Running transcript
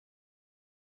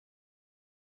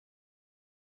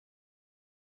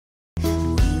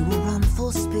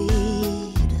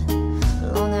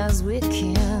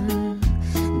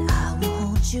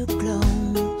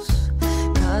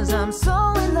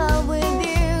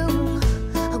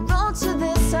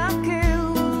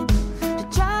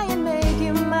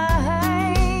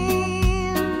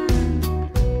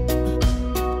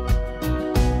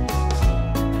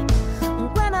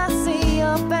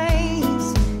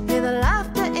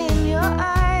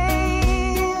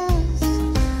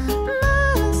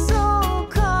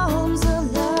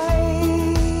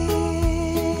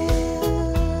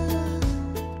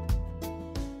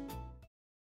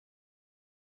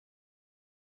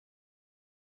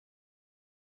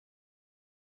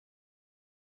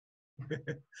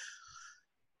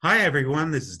Hi,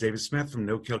 everyone. This is David Smith from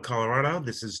No Kill, Colorado.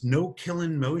 This is No Kill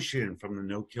in Motion from the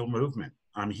No Kill movement.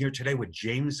 I'm here today with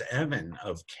James Evan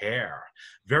of CARE.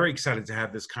 Very excited to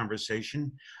have this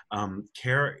conversation.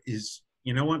 CARE is,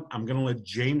 you know what? I'm going to let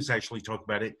James actually talk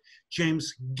about it.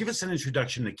 James, give us an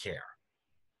introduction to CARE.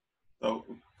 So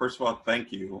first of all,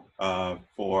 thank you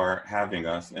for having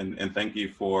us, and thank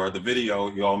you for the video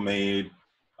you all made,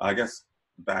 I guess,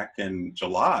 back in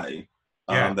July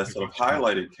Yeah. that sort of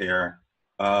highlighted care.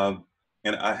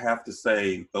 And I have to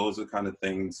say, those are kind of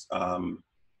things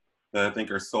that I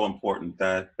think are so important,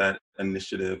 that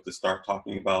initiative to start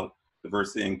talking about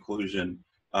diversity and inclusion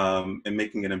and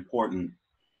making it important.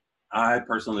 I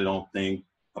personally don't think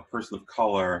a person of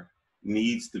color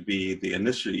needs to be the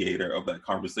initiator of that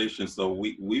conversation. So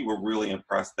we were really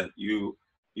impressed that you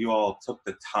all took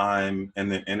the time and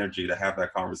the energy to have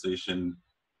that conversation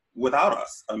without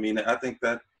us. I mean, I think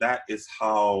that is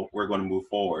how we're going to move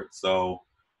forward. So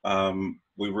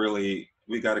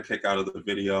we got a kick out of the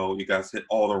video. You guys hit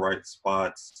all the right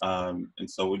spots, and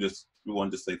so we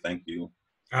wanted to say thank you.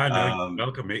 No, you're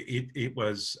welcome. It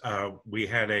was, we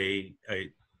had a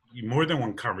more than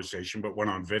one conversation, but one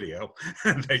on video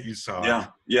that you saw. Yeah,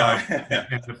 yeah.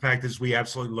 And the fact is, we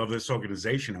absolutely love this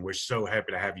organization, and we're so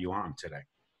happy to have you on today.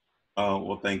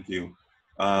 Well, thank you.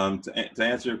 To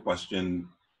answer your question,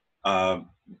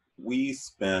 we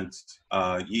spent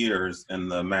years in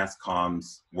the mass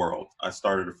comms world. I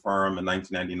started a firm in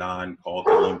 1999 called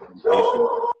Loom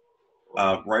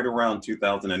Communication. Right around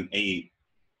 2008,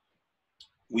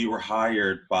 we were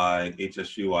hired by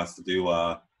HSUS to do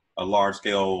a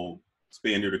large-scale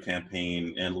spay and neuter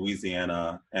campaign in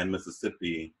Louisiana and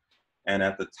Mississippi. And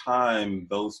at the time,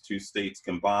 those two states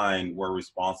combined were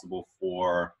responsible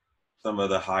for some of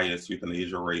the highest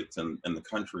euthanasia rates in the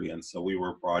country. And so we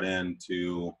were brought in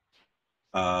to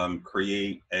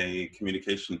create a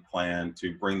communication plan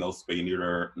to bring those spay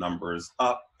neuter numbers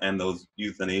up and those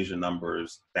euthanasia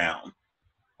numbers down.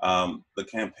 The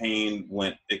campaign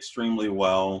went extremely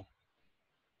well.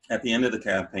 At the end of the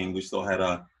campaign, we still had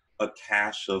a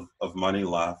cache of money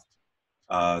left,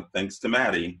 thanks to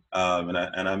Maddie.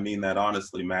 And I mean that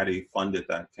honestly. Maddie funded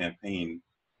that campaign.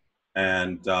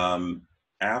 And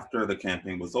after the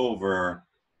campaign was over,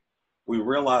 we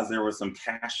realized there were some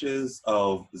caches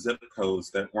of zip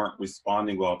codes that weren't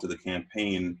responding well to the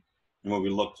campaign. And when we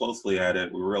looked closely at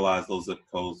it, we realized those zip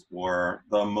codes were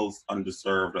the most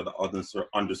underserved or the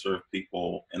underserved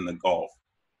people in the Gulf.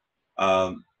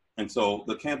 And so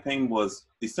the campaign was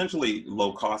essentially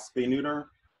low-cost spay neuter,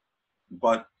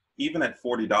 but even at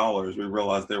 $40, we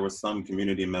realized there were some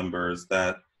community members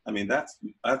that, I mean, that's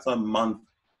a month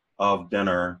of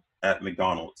dinner at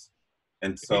McDonald's.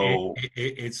 And so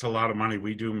it's a lot of money.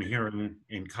 We do them here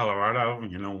in Colorado.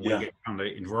 You know, we get down to,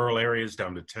 in rural areas,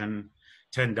 down to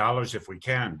 $10 if we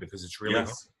can, because it's really hard.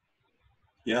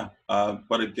 Yeah.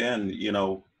 But again, you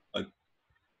know,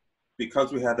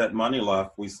 because we had that money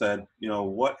left, we said, you know,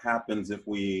 what happens if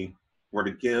we were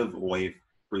to give away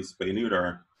free spay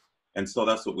neuter? And so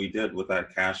that's what we did with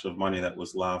that cache of money that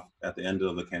was left at the end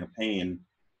of the campaign.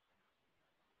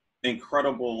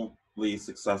 Incredibly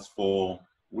successful.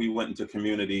 We went into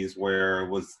communities where it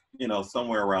was, you know,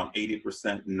 somewhere around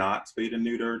 80% not spayed and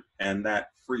neutered, and that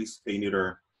free spay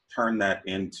neuter turned that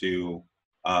into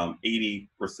 80%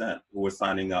 who were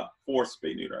signing up for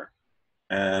spay neuter.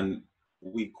 And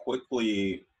we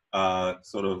quickly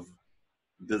sort of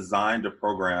designed a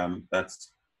program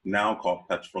that's now called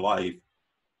Pets for Life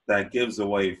that gives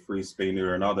away free spay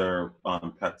neuter and other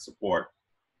pet support.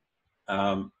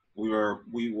 We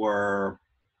were,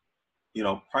 you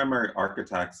know, primary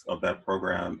architects of that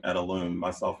program at Loom,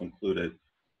 myself included.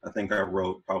 I think I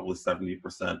wrote probably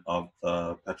 70% of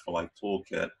the Pets for Life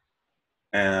toolkit.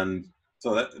 And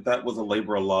so that was a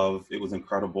labor of love. It was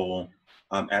incredible.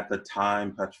 At the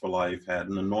time, Pets for Life had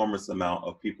an enormous amount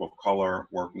of people of color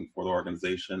working for the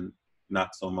organization,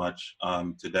 not so much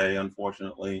today,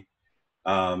 unfortunately.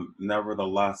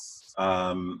 Nevertheless,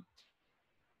 I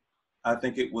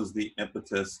think it was the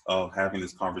impetus of having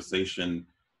this conversation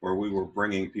where we were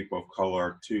bringing people of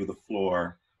color to the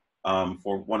floor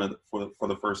for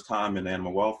the first time in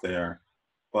animal welfare.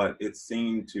 But it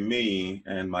seemed to me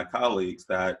and my colleagues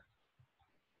that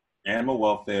animal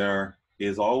welfare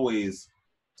is always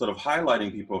sort of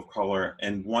highlighting people of color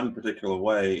in one particular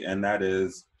way, and that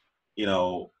is, you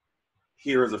know,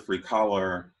 here is a free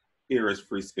collar, here is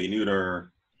free spay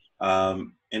neuter.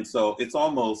 And so it's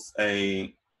almost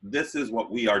this is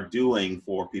what we are doing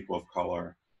for people of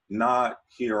color, not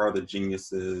here are the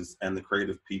geniuses and the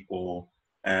creative people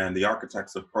and the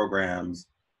architects of programs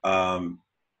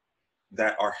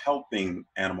that are helping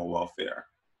animal welfare.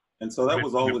 And so that With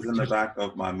was no always in the back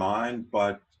of my mind.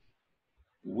 But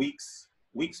weeks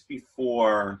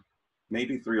before,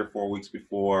 maybe 3 or 4 weeks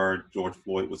before George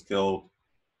Floyd was killed,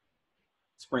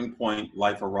 Spring Point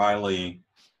Life O'Reilly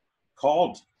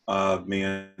called me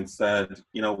and said,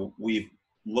 we've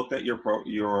looked at your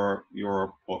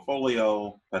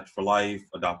portfolio, Pets for Life,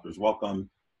 Adopters Welcome,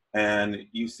 and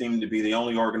you seem to be the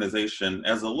only organization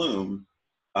as a Loom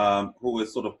who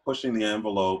is sort of pushing the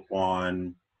envelope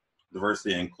on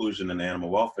diversity and inclusion in the animal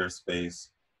welfare space.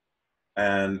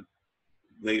 And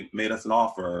they made us an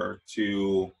offer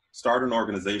to start an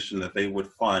organization that they would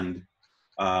fund,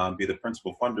 be the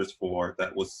principal funders for,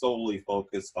 that was solely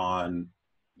focused on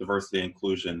diversity and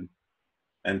inclusion.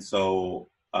 And so,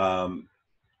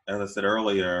 as I said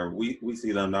earlier, we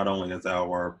see them not only as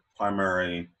our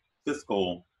primary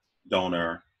fiscal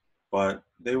donor, but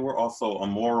they were also a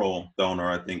moral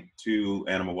donor, I think, to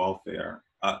animal welfare.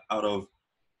 Out of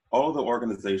all of the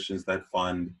organizations that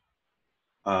fund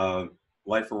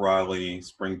Life O'Reilly,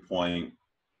 Spring Point,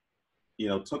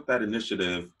 took that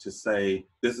initiative to say,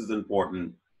 this is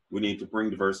important. We need to bring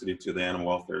diversity to the animal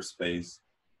welfare space.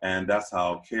 And that's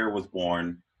how CARE was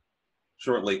born.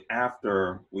 Shortly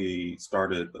after we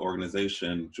started the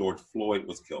organization, George Floyd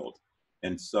was killed.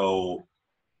 And so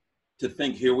to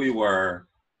think, here we were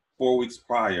 4 weeks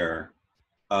prior,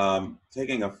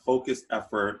 taking a focused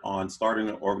effort on starting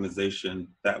an organization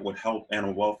that would help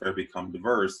animal welfare become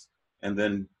diverse. And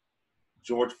then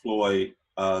George Floyd's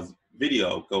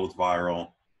video goes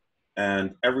viral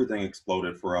and everything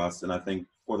exploded for us. And I think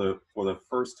for the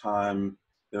first time,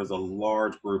 there's a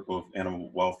large group of animal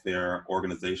welfare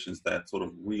organizations that sort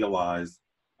of realize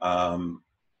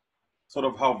sort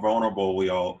of how vulnerable we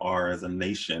all are as a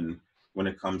nation when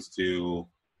it comes to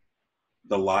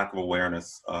the lack of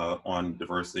awareness on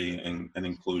diversity and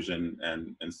inclusion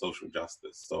and social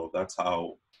justice. So that's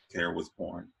how CARE was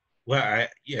born. Well,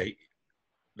 yeah,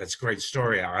 that's a great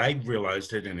story. I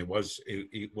realized it, and it was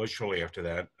shortly after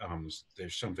that.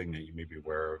 There's something that you may be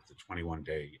aware of, the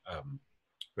 21-day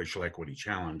Racial Equity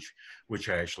Challenge, which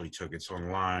I actually took. It's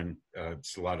online.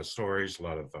 It's a lot of stories, a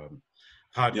lot of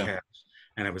podcasts, Yeah.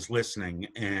 and I was listening.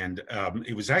 And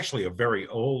it was actually a very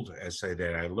old essay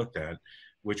that I looked at,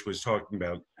 which was talking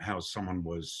about how someone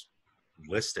was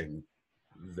listing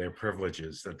their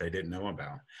privileges that they didn't know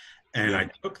about. And Yeah. I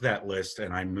took that list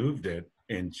and I moved it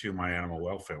into my animal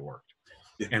welfare work.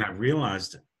 Yeah. And I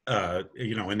realized,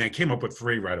 and they came up with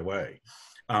 3 right away.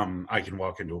 I can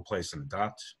walk into a place and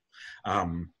adopt.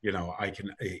 I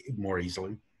can more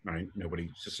easily, right? Nobody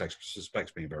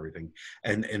suspects me of everything.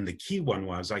 And the key one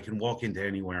was I can walk into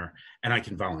anywhere and I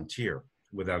can volunteer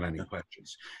without any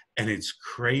questions. And it's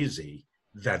crazy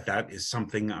that is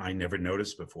something I never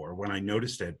noticed before. When I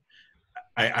noticed it,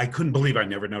 I couldn't believe I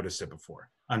never noticed it before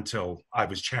until I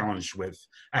was challenged with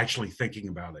actually thinking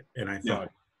about it. And I thought,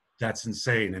 that's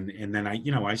insane. And then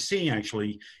I see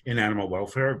actually in animal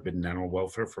welfare, I've been in animal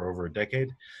welfare for over a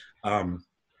decade,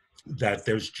 that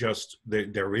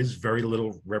there is very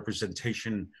little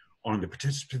representation on the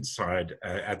participant side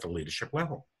at the leadership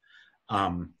level.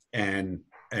 And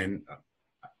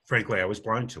frankly, I was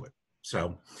blind to it.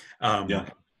 So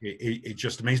it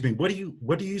just amazed me.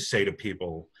 What do you say to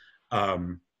people,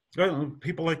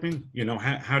 people like me,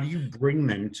 how do you bring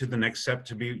them to the next step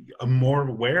to be more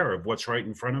aware of what's right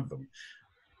in front of them?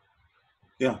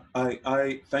 Yeah,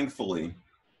 I thankfully,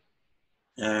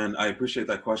 and I appreciate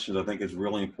that question. I think it's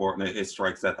really important. It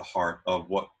strikes at the heart of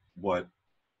what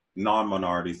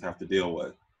non-minorities have to deal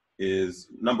with is,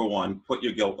 number one, put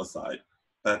your guilt aside.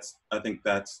 I think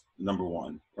that's number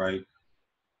one, right?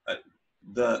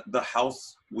 The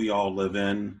house we all live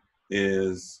in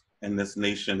this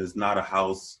nation is not a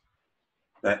house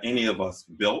that any of us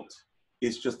built.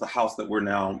 It's just a house that we're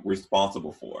now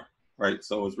responsible for, right?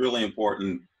 So it's really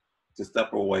important to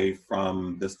step away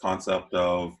from this concept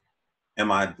of,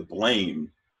 am I the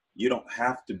blame? You don't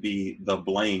have to be the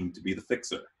blame to be the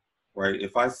fixer, right?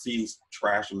 If I see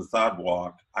trash on the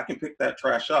sidewalk, I can pick that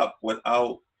trash up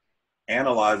without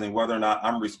analyzing whether or not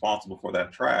I'm responsible for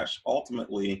that trash.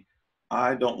 Ultimately,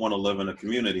 I don't want to live in a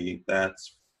community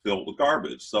that's filled with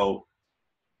garbage. So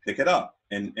pick it up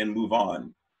and move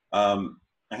on.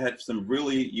 I had some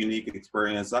really unique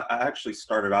experience. I actually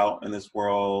started out in this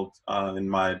world in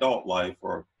my adult life,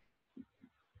 or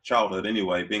childhood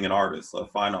anyway, being an artist, a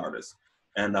fine artist.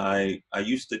 And I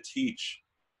used to teach,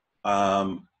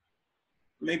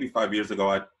 maybe 5 years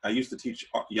ago, I used to teach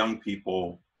young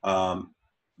people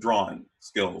drawing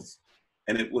skills.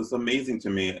 And it was amazing to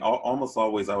me. Almost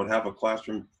always I would have a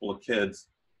classroom full of kids,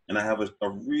 and I have a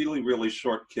really, really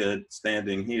short kid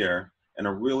standing here and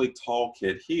a really tall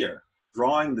kid here,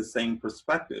 drawing the same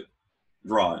perspective.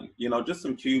 drawing, you know, just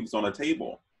some cubes on a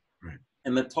table. Right.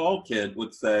 And the tall kid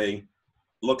would say,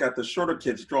 look at the shorter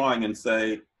kid's drawing and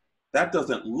say, that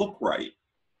doesn't look right.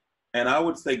 And I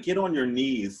would say, get on your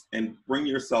knees and bring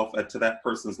yourself to that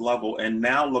person's level and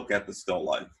now look at the still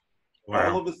life. All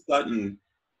Wow. of a sudden,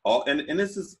 and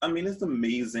this is, I mean, it's an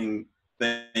amazing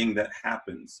thing that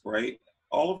happens, right?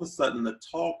 All of a sudden, the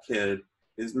tall kid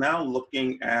is now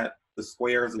looking at the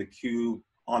squares and the cube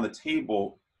on the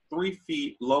table 3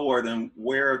 feet lower than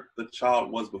where the child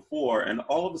was before. And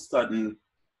all of a sudden,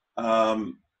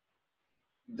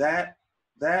 that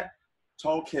that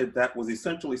tall kid that was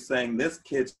essentially saying this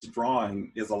kid's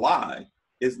drawing is a lie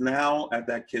is now at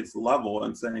that kid's level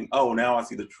and saying, oh, now I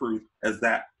see the truth as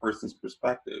that person's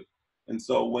perspective. And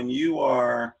so when you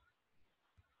are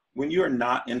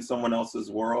not in someone else's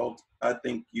world, I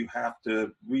think you have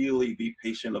to really be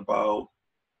patient about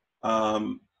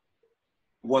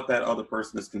what that other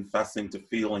person is confessing to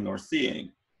feeling or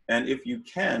seeing. And if you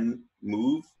can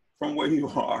move from where you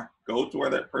are, go to where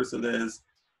that person is.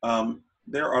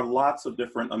 There are lots of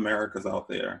different Americas out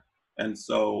there. And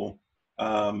so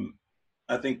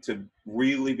I think to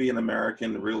really be an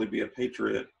American, to really be a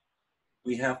patriot,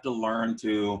 we have to learn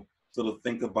to sort of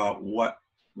think about what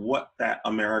that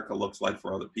America looks like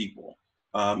for other people.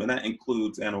 And that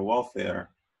includes animal welfare.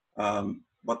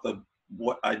 But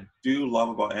what I do love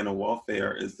about animal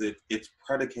welfare is that it's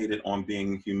predicated on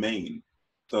being humane.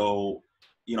 So,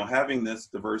 you know, having this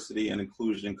diversity and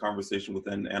inclusion conversation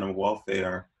within animal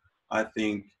welfare, I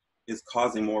think is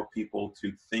causing more people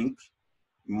to think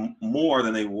more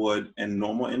than they would in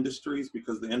normal industries,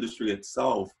 because the industry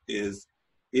itself is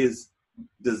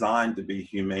designed to be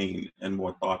humane and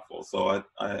more thoughtful. So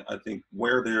I think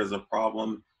where there's a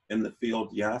problem in the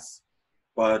field, yes,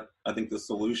 but I think the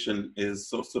solution is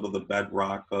sort of the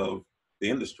bedrock of the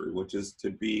industry, which is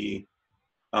to be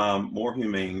more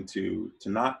humane, to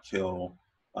not kill,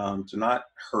 to not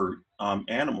hurt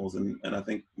animals. And I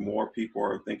think more people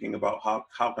are thinking about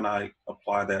how can I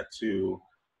apply that to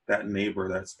that neighbor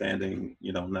that's standing,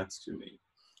 you know, next to me.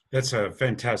 That's a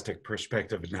fantastic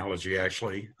perspective analogy,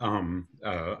 actually,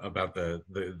 about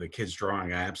the kids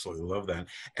drawing. I absolutely love that.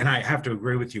 And I have to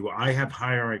agree with you. I have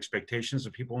higher expectations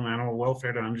of people in animal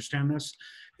welfare to understand this.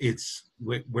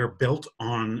 We're built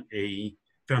on a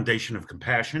foundation of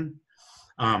compassion.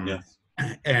 Yes.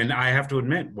 And I have to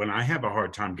admit, when I have a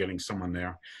hard time getting someone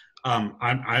there,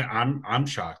 I'm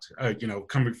shocked. You know,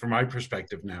 coming from my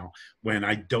perspective now, when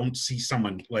I don't see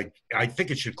someone, like, I think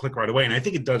it should click right away, and I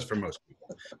think it does for most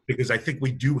people, because I think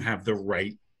we have the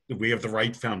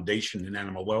right foundation in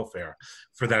animal welfare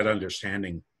for that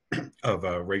understanding of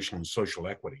racial and social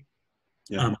equity.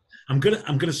 Yeah. I'm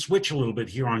gonna switch a little bit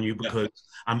here on you, because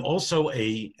I'm also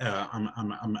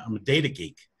I'm a data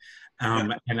geek.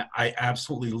 And I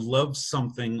absolutely love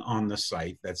something on the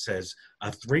site that says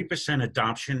a 3%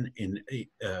 adoption in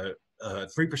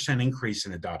 3% increase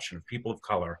in adoption of people of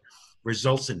color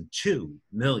results in 2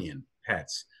 million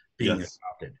pets being Yes.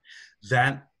 adopted.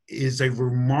 That is a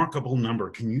remarkable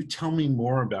number. Can you tell me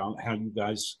more about how you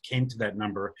guys came to that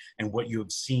number and what you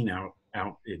have seen out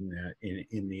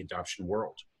in the adoption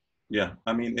world? Yeah.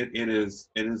 I mean, it is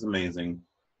amazing.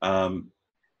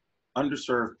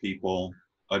 Underserved people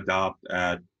adopt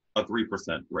at a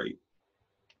 3% rate,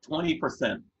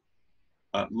 20%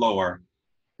 lower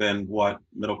than what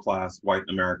middle-class white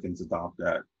Americans adopt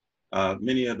at.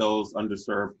 Many of those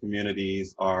underserved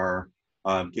communities are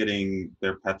getting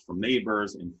their pets from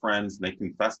neighbors and friends, and they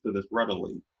confess to this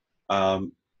readily.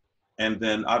 And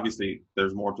then obviously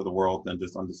there's more to the world than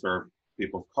just underserved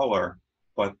people of color,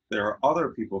 but there are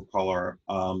other people of color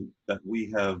that we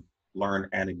have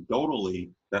learned anecdotally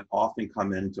that often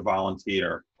come in to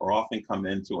volunteer or often come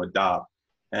in to adopt.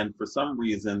 And for some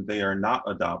reason, they are not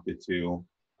adopted to.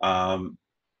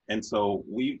 And so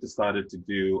we've decided to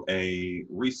do a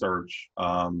research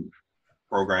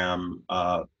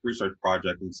research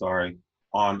project,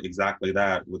 on exactly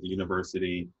that with the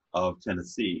University of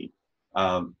Tennessee,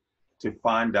 to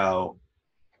find out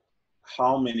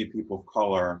how many people of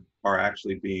color are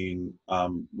actually being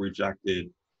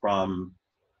rejected from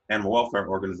animal welfare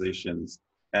organizations.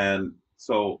 And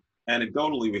so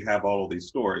anecdotally, we have all of these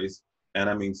stories, and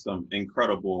I mean some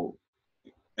incredibly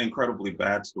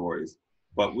bad stories.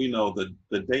 But we know that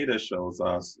the data shows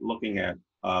us, looking at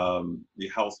the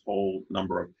household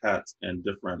number of pets in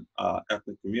different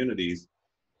ethnic communities,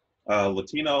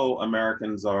 Latino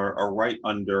Americans are right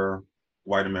under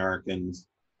white Americans.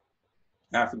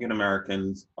 African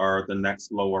Americans are the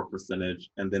next lower percentage,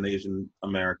 and then Asian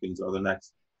Americans are the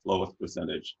next lowest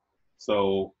percentage.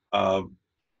 So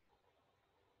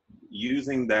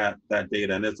using that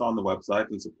data, and it's on the website, I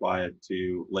can supply it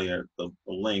to later the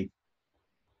link.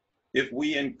 If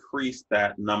we increase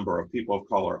that number of people of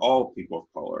color, all people of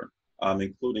color,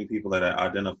 including people that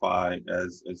identify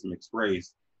as mixed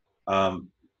race, um,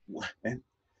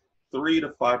 3 to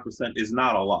 5% is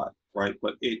not a lot, right?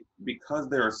 But because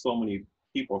there are so many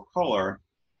people of color,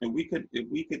 and if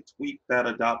we could tweak that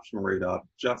adoption rate up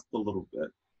just a little bit,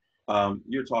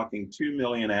 you're talking 2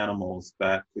 million animals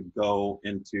that could go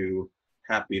into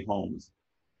happy homes.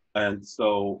 And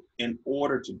so in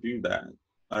order to do that,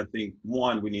 I think,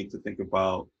 one, we need to think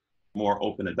about more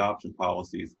open adoption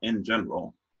policies in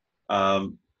general.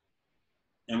 And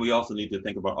we also need to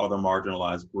think about other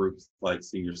marginalized groups like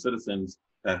senior citizens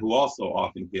who also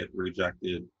often get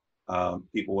rejected,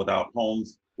 people without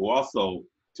homes who also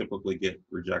typically get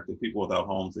rejected, people without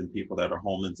homes and people that are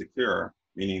home insecure,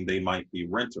 meaning they might be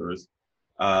renters.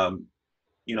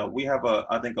 We have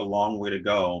I think a long way to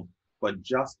go, but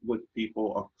just with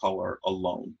people of color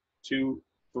alone,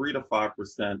 3 to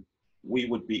 5%, we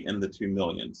would be in the 2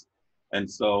 millions. And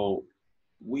so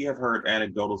we have heard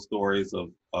anecdotal stories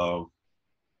of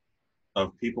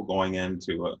people going in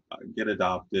to get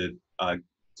adopted,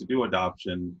 to do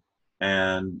adoption,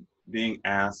 and being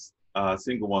asked, a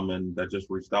single woman that just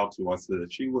reached out to us, that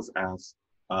she was asked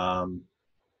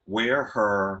where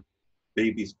her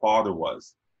baby's father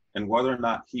was and whether or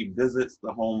not he visits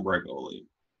the home regularly.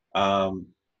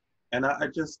 And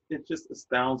it just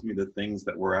astounds me the things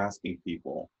that we're asking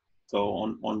people. So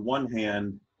on one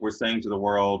hand, we're saying to the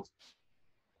world,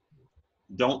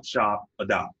 don't shop,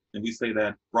 adopt. And we say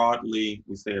that broadly,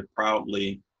 we say it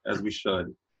proudly, as we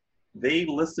should. They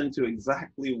listen to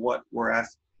exactly what we're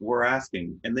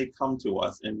asking, and they come to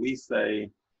us and we say,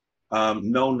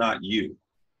 no, not you.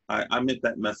 I meant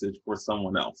that message for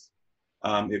someone else.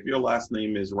 If your last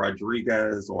name is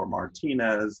Rodriguez or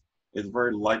Martinez, it's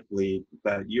very likely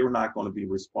that you're not going to be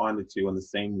responded to in the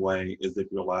same way as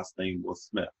if your last name was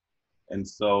Smith. And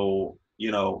so,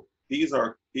 these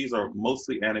are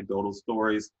mostly anecdotal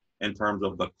stories in terms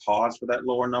of the cause for that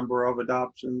lower number of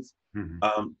adoptions.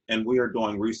 Mm-hmm. And we are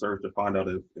doing research to find out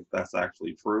if that's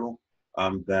actually true,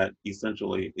 that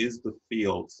essentially is the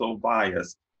field so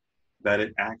biased that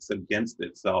it acts against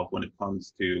itself when it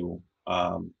comes to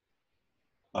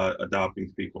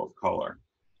adopting people of color.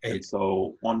 And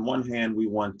so on one hand, we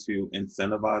want to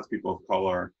incentivize people of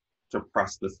color to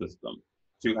press the system,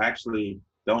 to actually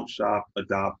don't shop,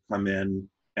 adopt, come in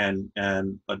and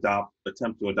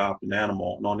attempt to adopt an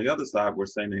animal. And on the other side, we're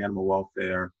saying to animal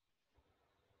welfare,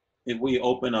 if we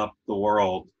open up the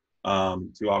world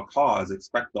to our cause,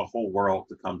 expect the whole world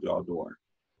to come to our door.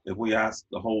 If we ask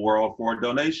the whole world for a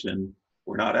donation,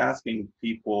 we're not asking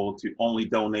people to only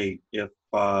donate if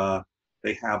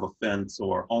they have a fence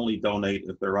or only donate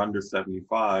if they're under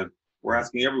 75. We're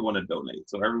asking everyone to donate.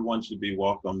 So everyone should be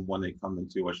welcome when they come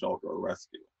into a shelter or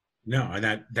rescue. No,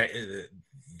 and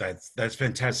that's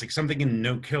fantastic. Something in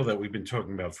no kill that we've been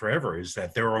talking about forever is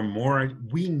that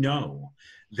we know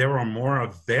there are more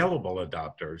available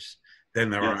adopters than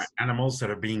there are animals that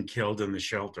are being killed in the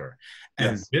shelter.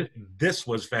 And this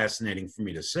was fascinating for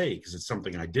me to say, because it's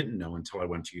something I didn't know until I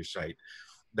went to your site,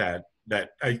 that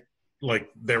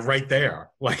they're right there.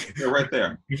 Like they're right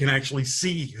there. You can actually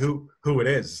see who it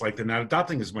is. It's like they're not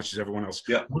adopting as much as everyone else.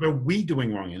 Yeah. What are we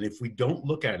doing wrong? And if we don't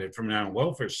look at it from an animal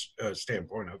welfare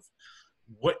standpoint of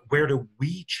where do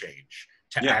we change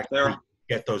to actually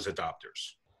get those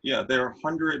adopters? Yeah, there are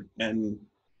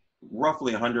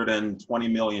roughly 120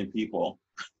 million people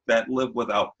that live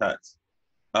without pets.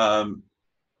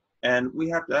 And we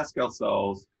have to ask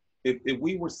ourselves, if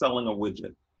we were selling a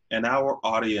widget and our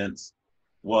audience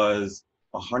was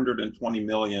 120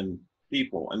 million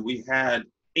people and we had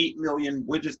 8 million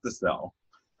widgets to sell,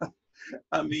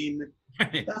 I mean,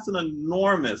 that's an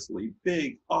enormously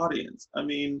big audience. I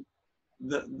mean,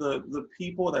 the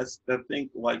people that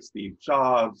think like Steve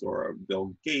Jobs or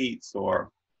Bill Gates or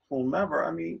whomever,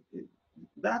 I mean,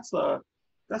 that's an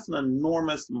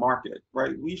enormous market,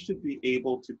 right? We should be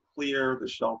able to clear the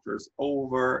shelters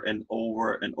over and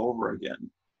over and over again.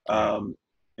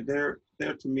 There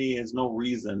to me is no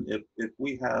reason if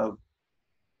we have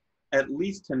at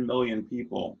least 10 million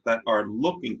people that are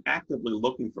actively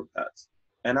looking for pets,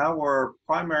 and our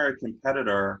primary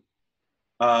competitor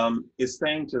is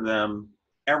saying to them,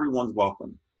 everyone's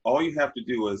welcome. All you have to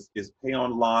do is pay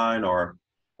online or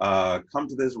come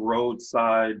to this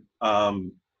roadside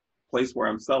place where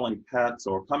I'm selling pets,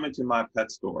 or come into my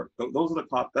pet store. That's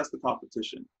the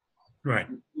competition. Right.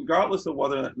 Regardless of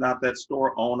whether or not that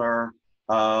store owner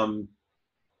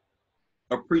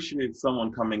appreciates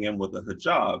someone coming in with a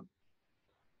hijab,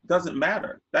 doesn't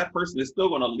matter. That person is still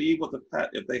going to leave with a pet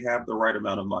if they have the right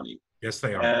amount of money. Yes,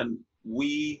 they are. And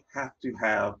we have to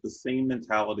have the same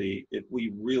mentality if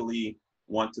we really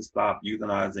want to stop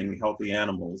euthanizing healthy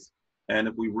animals. And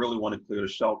if we really want to clear the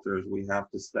shelters, we have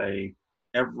to say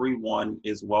everyone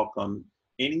is welcome.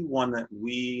 Anyone that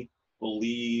we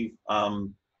believe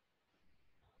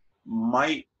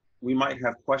might we might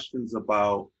have questions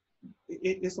about,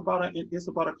 it's about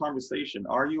a conversation.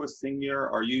 Are you a senior?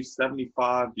 Are you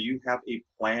 75? Do you have a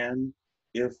plan?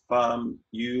 If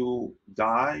you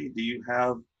die, do you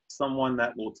have someone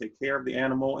that will take care of the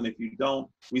animal? And if you don't,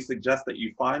 we suggest that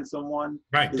you find someone.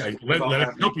 Right. It's Let about us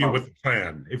having help you cover. with the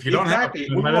plan. If you don't have a Exactly.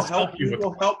 plan, let us help you We with the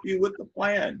will plan. help you with the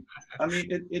plan. I mean,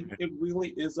 it really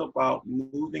is about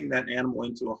moving that animal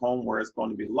into a home where it's going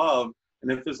to be loved.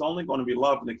 And if it's only going to be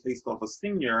loved in the case of a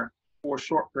senior for a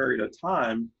short period of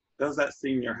time, does that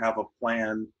senior have a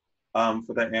plan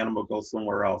for that animal to go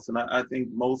somewhere else? And I think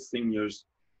most seniors,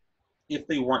 if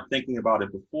they weren't thinking about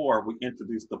it before we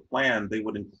introduced the plan, they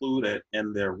would include it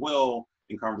in their will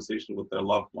in conversation with their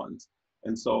loved ones.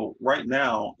 And so right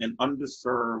now in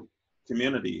underserved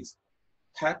communities,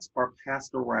 pets are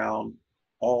passed around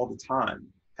all the time.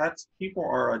 People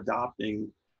are adopting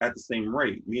at the same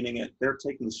rate, meaning that they're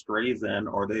taking strays in,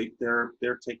 or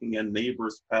they're taking in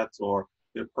neighbors' pets, or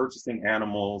they're purchasing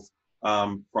animals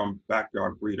from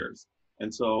backyard breeders.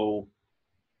 And so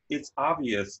it's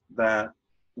obvious that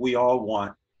we all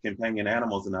want companion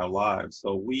animals in our lives.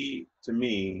 So to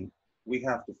me, we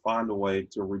have to find a way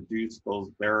to reduce those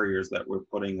barriers that we're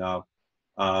putting up,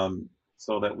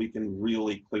 so that we can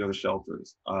really clear the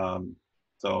shelters.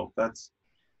 So that's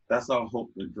our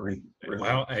hope and dream, really.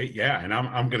 Well, yeah, and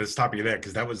I'm going to stop you there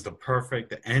because that was the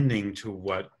perfect ending to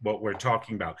what we're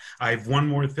talking about. I have one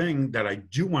more thing that I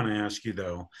do want to ask you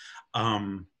though,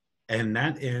 and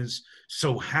that is,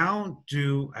 so how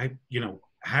do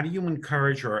how do you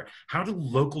encourage, or how do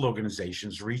local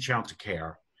organizations reach out to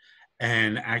CARE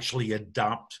and actually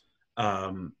adopt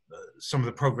some of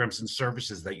the programs and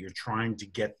services that you're trying to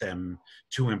get them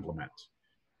to implement?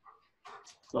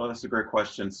 So that's a great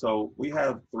question. So we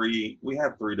have three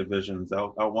divisions.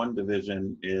 Our one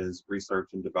division is research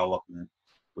and development.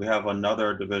 We have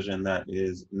another division that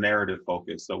is narrative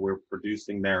focused. So we're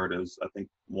producing narratives. I think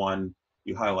one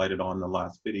you highlighted on the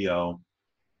last video.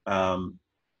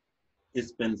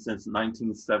 It's been since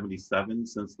 1977,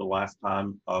 since the last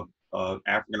time a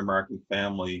African-American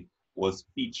family was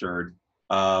featured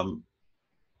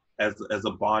as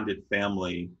a bonded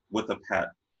family with a pet,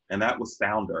 and that was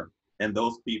Sounder. And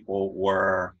those people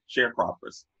were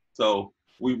sharecroppers. So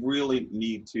we really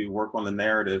need to work on the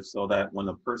narrative so that when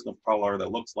a person of color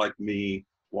that looks like me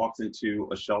walks into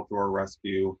a shelter or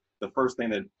rescue, the first thing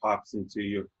that pops into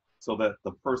you, so that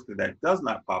the person that does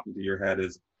not pop into your head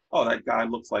is, oh, that guy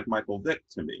looks like Michael Vick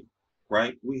to me,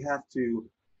 right? We have to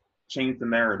change the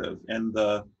narrative. And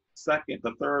the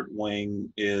third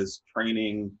wing is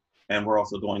training, and we're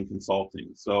also doing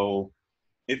consulting. So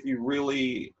if you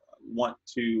really want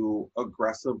to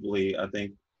aggressively, I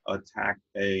think, attack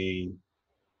a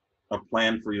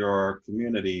plan for your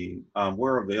community,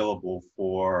 we're available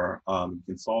for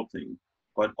consulting.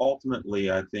 But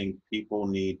ultimately, I think people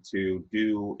need to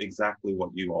do exactly what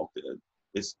you all did,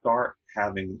 is start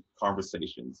having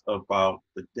conversations about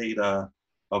the data,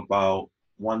 about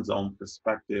one's own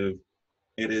perspective.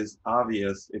 It is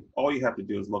obvious, if all you have to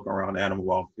do is look around animal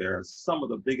welfare, some of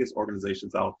the biggest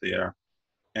organizations out there,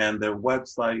 and their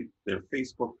website, their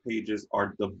Facebook pages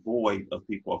are devoid of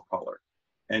people of color.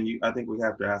 And I think we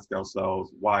have to ask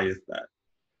ourselves, why is that?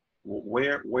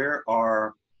 Where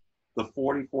are the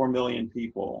 44 million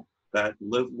people that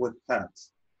live with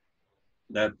pets,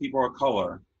 that people of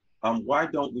color? Why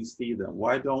don't we see them?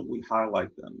 Why don't we highlight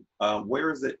them?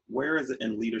 Where is it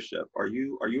in leadership? Are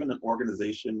you in an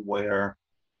organization where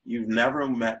you've never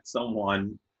met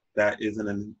someone that is in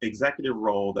an executive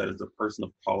role that is a person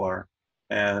of color?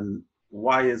 And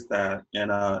why is that in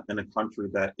a country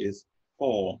that is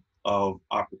full of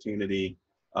opportunity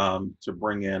to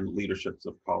bring in leaderships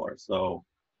of color? So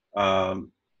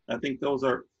I think those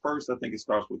are, first, I think it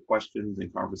starts with questions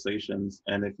and conversations.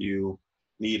 And if you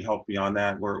need help beyond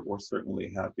that, we're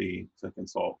certainly happy to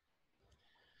consult.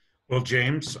 Well,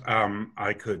 James,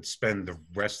 I could spend the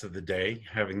rest of the day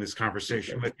having this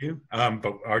conversation with you,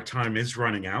 but our time is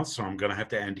running out, so I'm going to have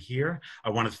to end here. I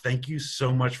want to thank you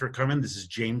so much for coming. This is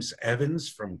James Evans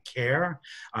from CARE.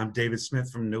 I'm David Smith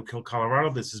from No Kill,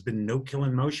 Colorado. This has been No Kill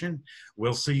in Motion.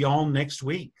 We'll see you all next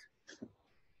week.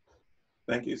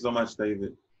 Thank you so much,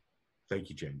 David. Thank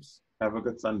you, James. Have a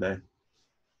good Sunday.